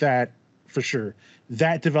one that, for sure,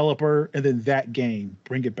 that developer and then that game,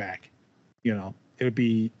 bring it back. It would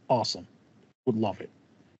be awesome. Would love it.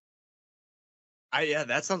 Yeah,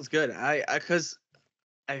 that sounds good. Because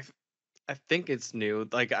I think it's new.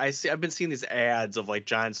 Like I've been seeing these ads of like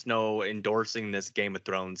Jon Snow endorsing this Game of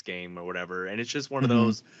Thrones game or whatever, and it's just one of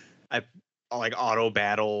those I like auto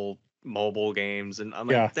battle mobile games, and I'm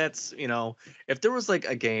like, that's if there was like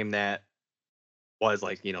a game that was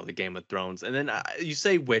like the Game of Thrones, and then you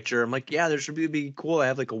say Witcher, I'm like, yeah, there should be cool to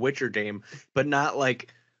have like a Witcher game, but not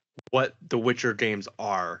like what the Witcher games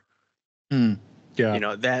are.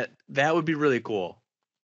 Yeah, that would be really cool.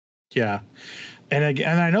 Yeah. And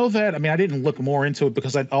I know that, I mean, I didn't look more into it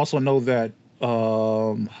because I also know that,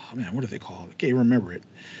 man, what do they call it? I can't remember it.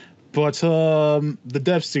 But the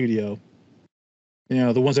dev studio,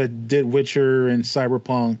 the ones that did Witcher and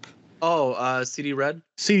Cyberpunk. Oh, CD Red?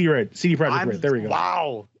 CD Projekt Red. There we go.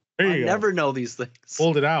 Wow. There you go. Never know these things.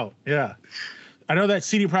 Pulled it out. Yeah. I know that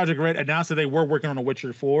CD Projekt Red announced that they were working on a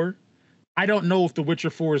Witcher 4. I don't know if the Witcher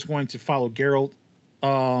 4 is going to follow Geralt,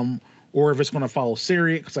 or if it's going to follow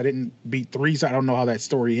Ciri, because I didn't beat 3, so I don't know how that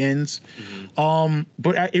story ends.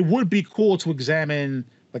 But it would be cool to examine,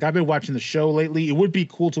 like I've been watching the show lately, it would be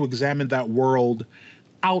cool to examine that world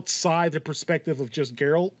outside the perspective of just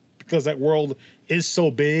Geralt, because that world is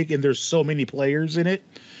so big and there's so many players in it.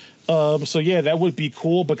 So yeah, that would be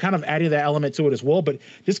cool, but kind of adding that element to it as well. But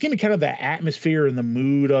just give me kind of the atmosphere and the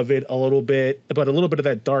mood of it a little bit, but a little bit of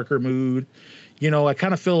that darker mood. I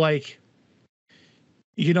kind of feel like,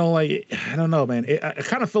 like, I don't know, man. I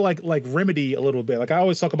kind of feel like Remedy a little bit. Like I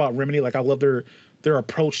always talk about Remedy. Like I love their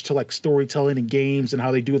approach to like storytelling and games and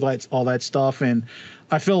how they do all that stuff. And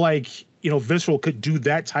I feel like, Visceral could do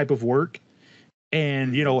that type of work.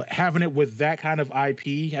 And, having it with that kind of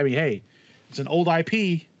IP, I mean, hey, it's an old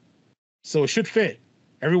IP, so it should fit.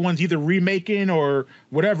 Everyone's either remaking or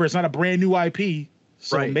whatever. It's not a brand new IP.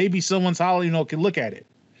 So maybe someone's can look at it.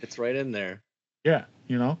 It's right in there. Yeah,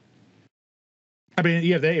 I mean,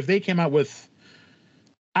 yeah, if they came out with,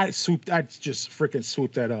 I'd just freaking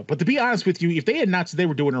swoop that up. But to be honest with you, if they had announced they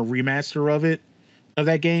were doing a remaster of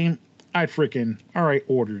that game, I'd freaking, all right,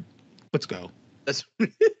 ordered. Let's go. That's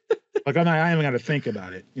like I even got to think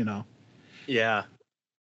about it, Yeah,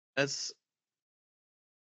 I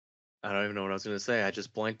don't even know what I was gonna say. I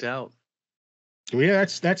just blanked out. Well, yeah,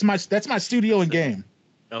 that's my studio and game.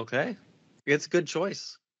 Okay, it's a good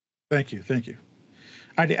choice. Thank you.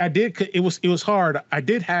 I did. It was hard. I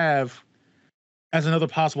did have, as another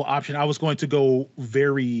possible option, I was going to go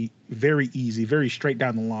very, very easy, very straight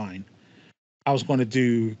down the line. I was going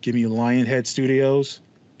to give me Lionhead Studios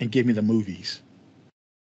and give me the movies.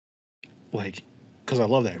 Like, because I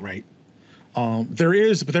love that, right? There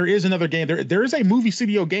is another game. There is a movie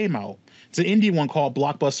studio game out. It's an indie one called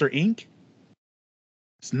Blockbuster Inc.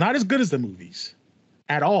 It's not as good as the movies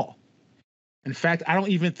at all. In fact, I don't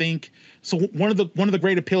even think so. One of the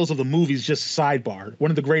great appeals of the movies, just sidebar,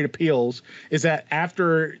 one of the great appeals is that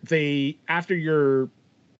after your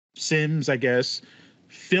Sims, I guess,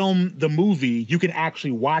 film the movie, you can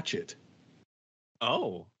actually watch it.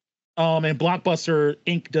 Oh. And Blockbuster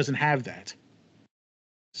Inc. doesn't have that.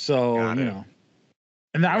 So,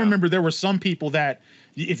 and I remember there were some people that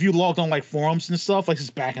if you logged on like forums and stuff, like this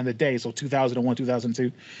is back in the day, so 2001,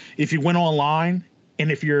 2002, if you went online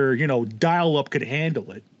and if your, dial-up could handle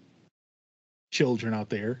it, children out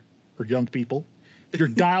there or young people, your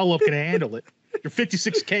dial-up could handle it. Your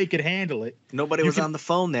 56K could handle it. Nobody was on the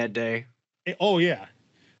phone that day. Oh, yeah.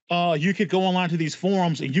 You could go online to these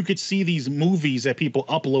forums and you could see these movies that people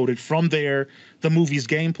uploaded from the movie's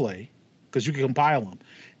gameplay, because you can compile them.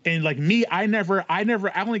 And like me, I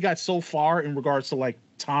only got so far in regards to like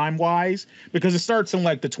time wise, because it starts in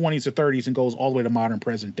like the 20s or 30s and goes all the way to modern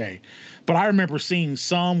present day. But I remember seeing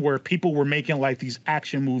some where people were making like these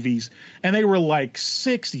action movies and they were like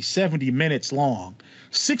 60, 70 minutes long,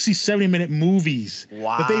 60, 70 minute movies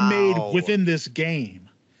that they made within this game.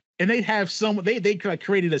 and they'd have they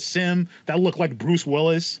created a sim that looked like Bruce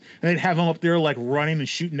Willis, and they'd have him up there like running and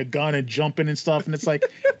shooting a gun and jumping and stuff, and it's like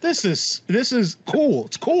this is cool.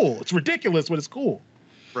 It's cool. It's ridiculous, but it's cool.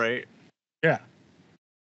 Right. Yeah.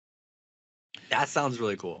 That sounds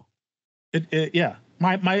really cool. Yeah.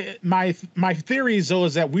 My theory though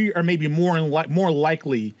is that we are maybe more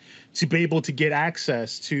likely to be able to get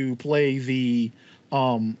access to play the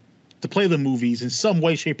movies in some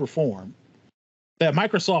way, shape, or form. That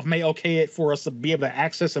Microsoft may okay it for us to be able to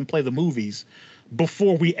access and play the movies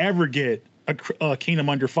before we ever get a Kingdom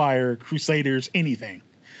Under Fire, Crusaders, anything.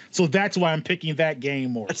 So that's why I'm picking that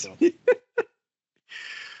game more. So. It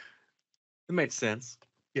makes sense.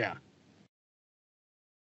 Yeah.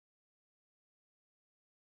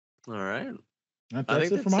 All right.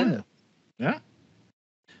 That's it for mine. Yeah.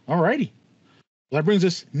 All righty. Well, that brings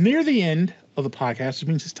us near the end of the podcast. It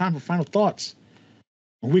means it's time for final thoughts.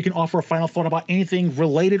 We can offer a final thought about anything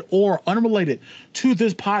related or unrelated to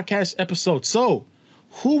this podcast episode. So,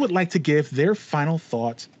 who would like to give their final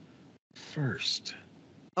thoughts first?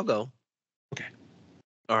 I'll go. Okay.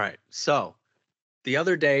 All right. So, the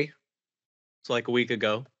other day, so like a week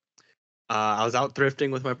ago, I was out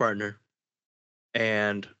thrifting with my partner,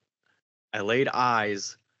 and I laid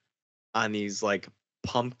eyes on these like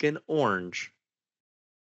pumpkin orange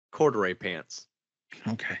corduroy pants.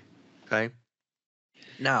 Okay. Okay.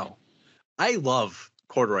 Now, I love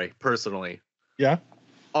corduroy personally. Yeah.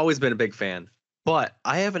 Always been a big fan. But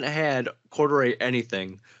I haven't had corduroy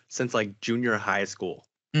anything since like junior high school.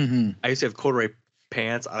 Mm-hmm. I used to have corduroy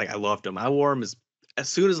pants. I loved them. I wore them as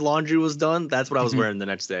soon as laundry was done. That's what I was wearing the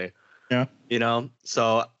next day. Yeah. You know?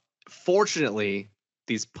 So fortunately,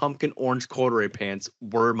 these pumpkin orange corduroy pants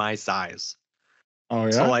were my size. Oh,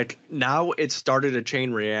 yeah. So like now it started a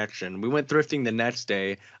chain reaction. We went thrifting the next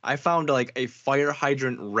day. I found like a fire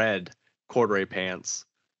hydrant red corduroy pants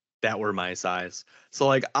that were my size. So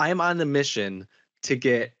like I'm on the mission to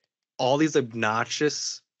get all these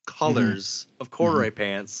obnoxious colors of corduroy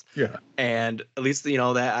pants. Yeah. And at least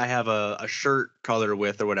that I have a shirt color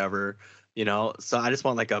with or whatever. So I just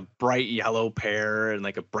want like a bright yellow pair and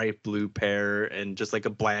like a bright blue pair and just like a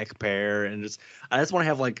black pair and I just want to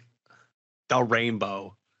have like the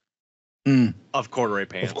rainbow of corduroy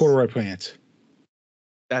pants.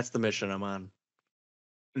 That's the mission I'm on.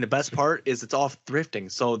 And the best part is it's all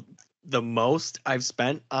thrifting. So the most I've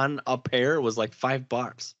spent on a pair was like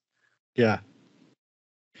 $5. Yeah.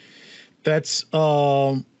 That's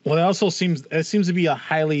well, it also seems to be a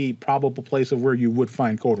highly probable place of where you would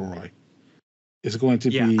find corduroy. It's going to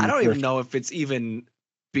be. I don't even know if it's even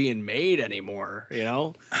being made anymore.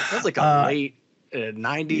 That's like a late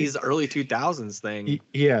 90s, early 2000s thing.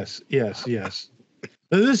 Yes.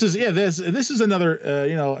 This is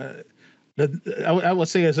another. I would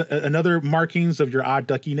say as another markings of your odd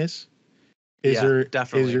duckiness.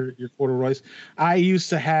 Definitely your corduroys. I used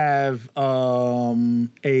to have a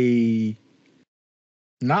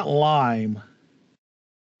not lime.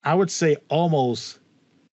 I would say almost,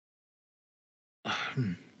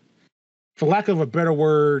 for lack of a better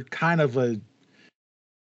word, kind of a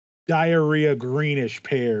diarrhea greenish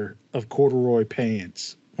pair of corduroy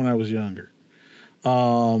pants when I was younger.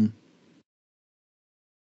 I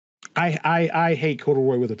hate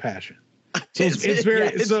corduroy with a passion. So it's very.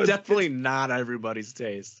 It's definitely not everybody's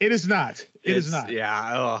taste. It is not. It is not.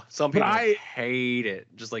 Yeah. Some people hate it,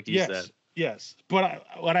 just like you said. Yes, but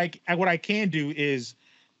what I can do is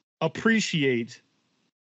appreciate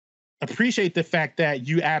the fact that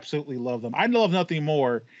you absolutely love them. I love nothing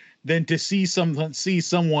more than to see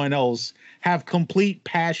someone else have complete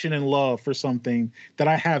passion and love for something that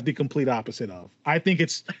I have the complete opposite of. I think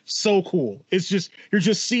it's so cool. It's just, you're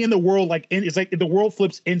just seeing the world it's like the world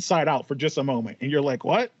flips inside out for just a moment, and you're like,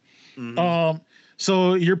 what? Mm-hmm.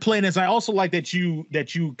 So you're playing as. I also like that you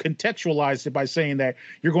contextualized it by saying that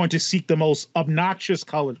you're going to seek the most obnoxious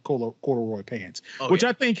colored corduroy pants, which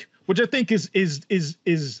I think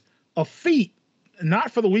is a feat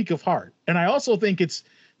not for the weak of heart. And I also think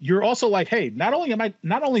you're also like, hey, not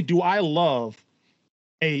only do I love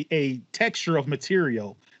a texture of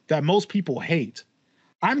material that most people hate,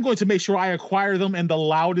 I'm going to make sure I acquire them in the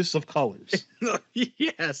loudest of colors.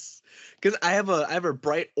 Yes, because I have a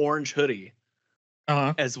bright orange hoodie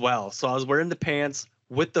as well. So I was wearing the pants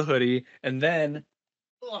with the hoodie, and then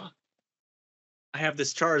I have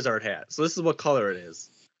this Charizard hat. So this is what color it is.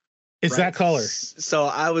 It's that color. So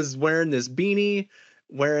I was wearing this beanie,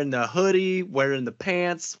 wearing the hoodie, wearing the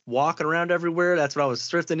pants, walking around everywhere. That's what I was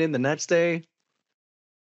thrifting in the next day.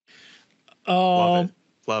 Love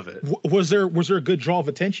it. Was there a good draw of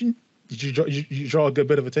attention? Did you draw a good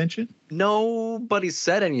bit of attention? Nobody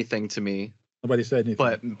said anything to me. Nobody said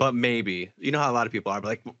anything. But maybe. You know how a lot of people are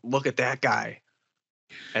like, look at that guy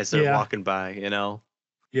as they're Yeah. walking by, you know?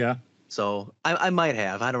 Yeah. So I might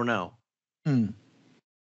have. I don't know.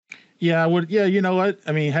 Yeah, I would. Yeah, you know what?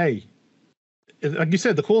 I mean, hey, like you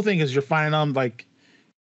said, the cool thing is you're finding them like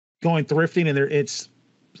going thrifting, and it's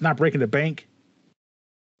not breaking the bank.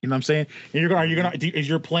 You know what I'm saying? And is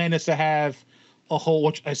your plan is to have a whole?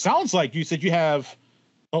 Which it sounds like you said you have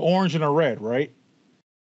an orange and a red, right?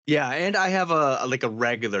 Yeah, and I have a like a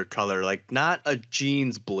regular color, like not a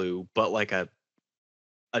jeans blue, but like a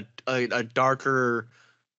darker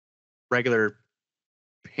regular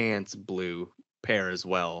pants blue pair as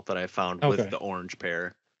well that I found with the orange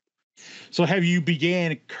pair. So have you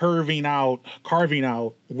began carving out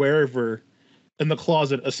wherever in the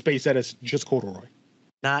closet a space that is just corduroy?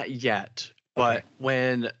 Not yet, but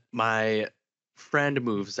when my friend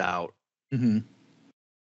moves out in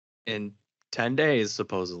 10 days,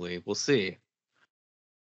 supposedly, we'll see.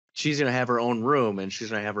 She's gonna have her own room and she's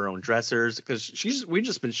gonna have her own dressers because we've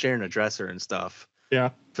just been sharing a dresser and stuff. Yeah.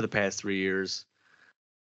 For the past 3 years.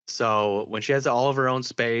 So when she has all of her own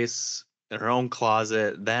space and her own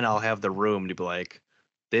closet, then I'll have the room to be like,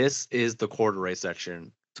 this is the corduroy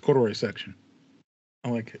section. It's corduroy section. I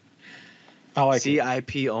like it. I like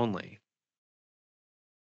CIP only.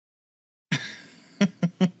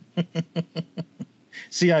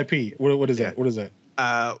 CIP. What is that? What is that?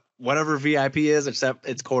 Whatever VIP is, except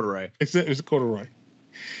it's corduroy. It's corduroy.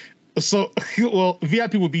 So, well,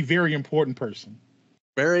 VIP would be very important person.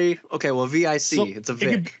 Well, VIC. So it's a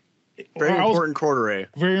Vic. Very important corduroy.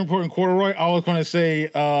 Very important corduroy. I was going to say,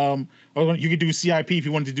 you could do CIP if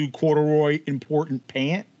you wanted to do corduroy important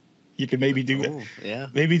pant. You could maybe do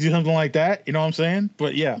maybe do something like that. You know what I'm saying?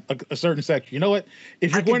 But yeah, a certain section. You know what?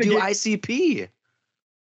 If you're going to do ICP,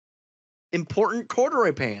 important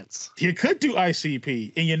corduroy pants. You could do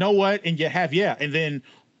ICP, and you know what? And you have and then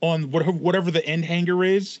on whatever the end hanger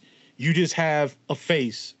is, you just have a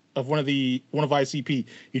face of one of ICP.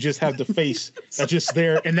 You just have the face that's just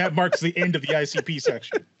there, and that marks the end of the ICP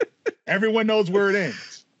section. Everyone knows where it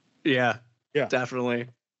ends. Yeah, definitely.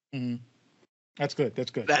 Mm-hmm. That's good.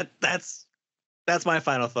 That's my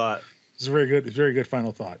final thought. It's very good. It's very good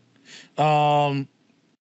final thought.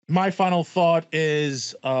 My final thought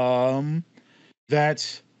is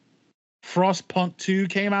that Frostpunk 2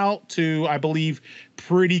 came out to, I believe,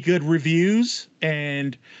 pretty good reviews,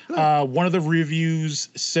 and one of the reviews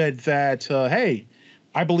said that, hey,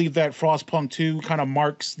 I believe that Frostpunk 2 kind of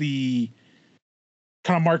marks that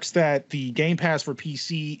the Game Pass for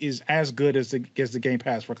PC is as good as the Game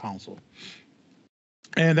Pass for console.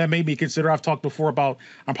 And that made me consider, I've talked before about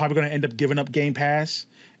I'm probably going to end up giving up Game Pass,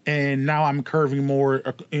 and now I'm curving more,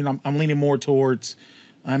 I'm leaning more towards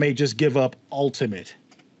I may just give up Ultimate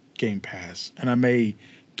Game Pass, and I may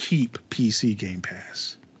keep PC Game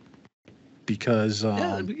Pass because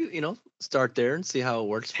start there and see how it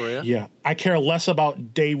works for you. Yeah, I care less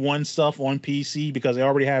about day one stuff on PC because I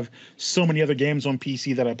already have so many other games on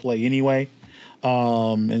PC that I play anyway.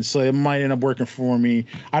 And so it might end up working for me.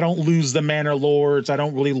 I don't lose the Manor Lords. I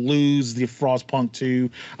don't really lose the Frostpunk 2.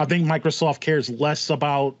 I think Microsoft cares less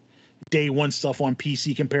about day one stuff on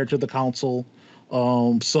PC compared to the console.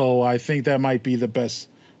 So I think that might be the best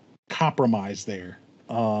compromise there.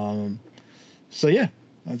 So yeah,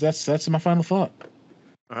 that's my final thought.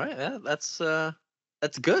 All right, yeah, that's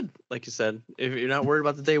good. Like you said, if you're not worried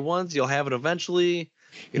about the day ones, you'll have it eventually.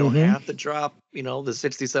 You don't have to drop, the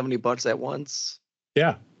 $60-$70 at once.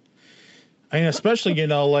 Yeah. I mean, especially,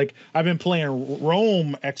 like I've been playing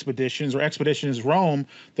Rome Expeditions or Expeditions Rome.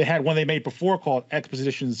 They had one they made before called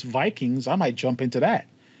Expeditions Vikings. I might jump into that.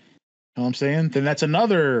 You know what I'm saying? Then that's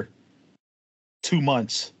another 2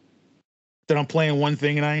 months that I'm playing one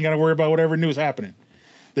thing and I ain't got to worry about whatever new is happening.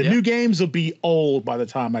 The new games will be old by the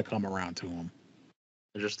time I come around to them.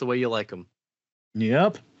 They're just the way you like them.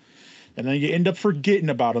 Yep. And then you end up forgetting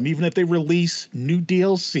about them, even if they release new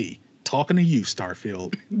DLC. Talking to you,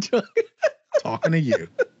 Starfield. Talking to you.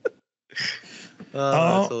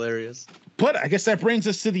 That's hilarious. But I guess that brings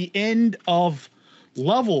us to the end of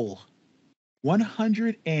level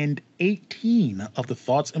 118 of the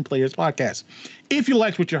Thoughts and Players podcast. If you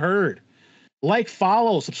liked what you heard,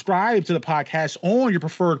 follow, subscribe to the podcast on your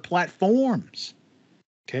preferred platforms.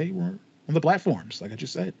 Okay, we're on the platforms, like I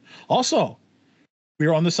just said. Also, we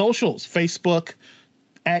are on the socials, Facebook,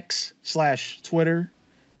 X/Twitter,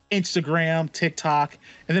 Instagram, TikTok,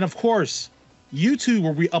 and then, of course, YouTube,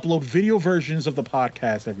 where we upload video versions of the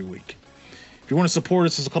podcast every week. If you want to support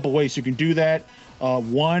us, there's a couple ways you can do that.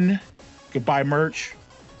 One, you can buy merch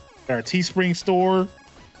at our Teespring store.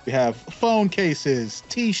 We have phone cases,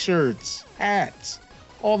 T-shirts, hats,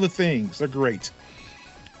 all the things. They're great.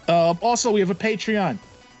 Also, we have a Patreon.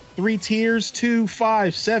 3 tiers, $2,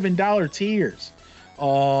 $5, $7 tiers.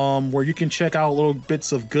 Where you can check out little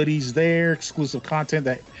bits of goodies there, exclusive content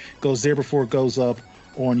that goes there before it goes up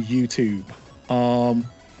on YouTube.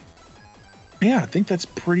 Yeah, I think that's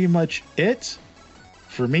pretty much it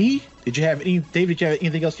for me. Did you have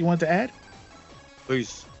anything else you wanted to add?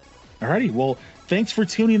 Peace. Alrighty, well, thanks for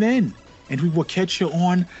tuning in, and we will catch you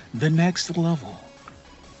on the next level.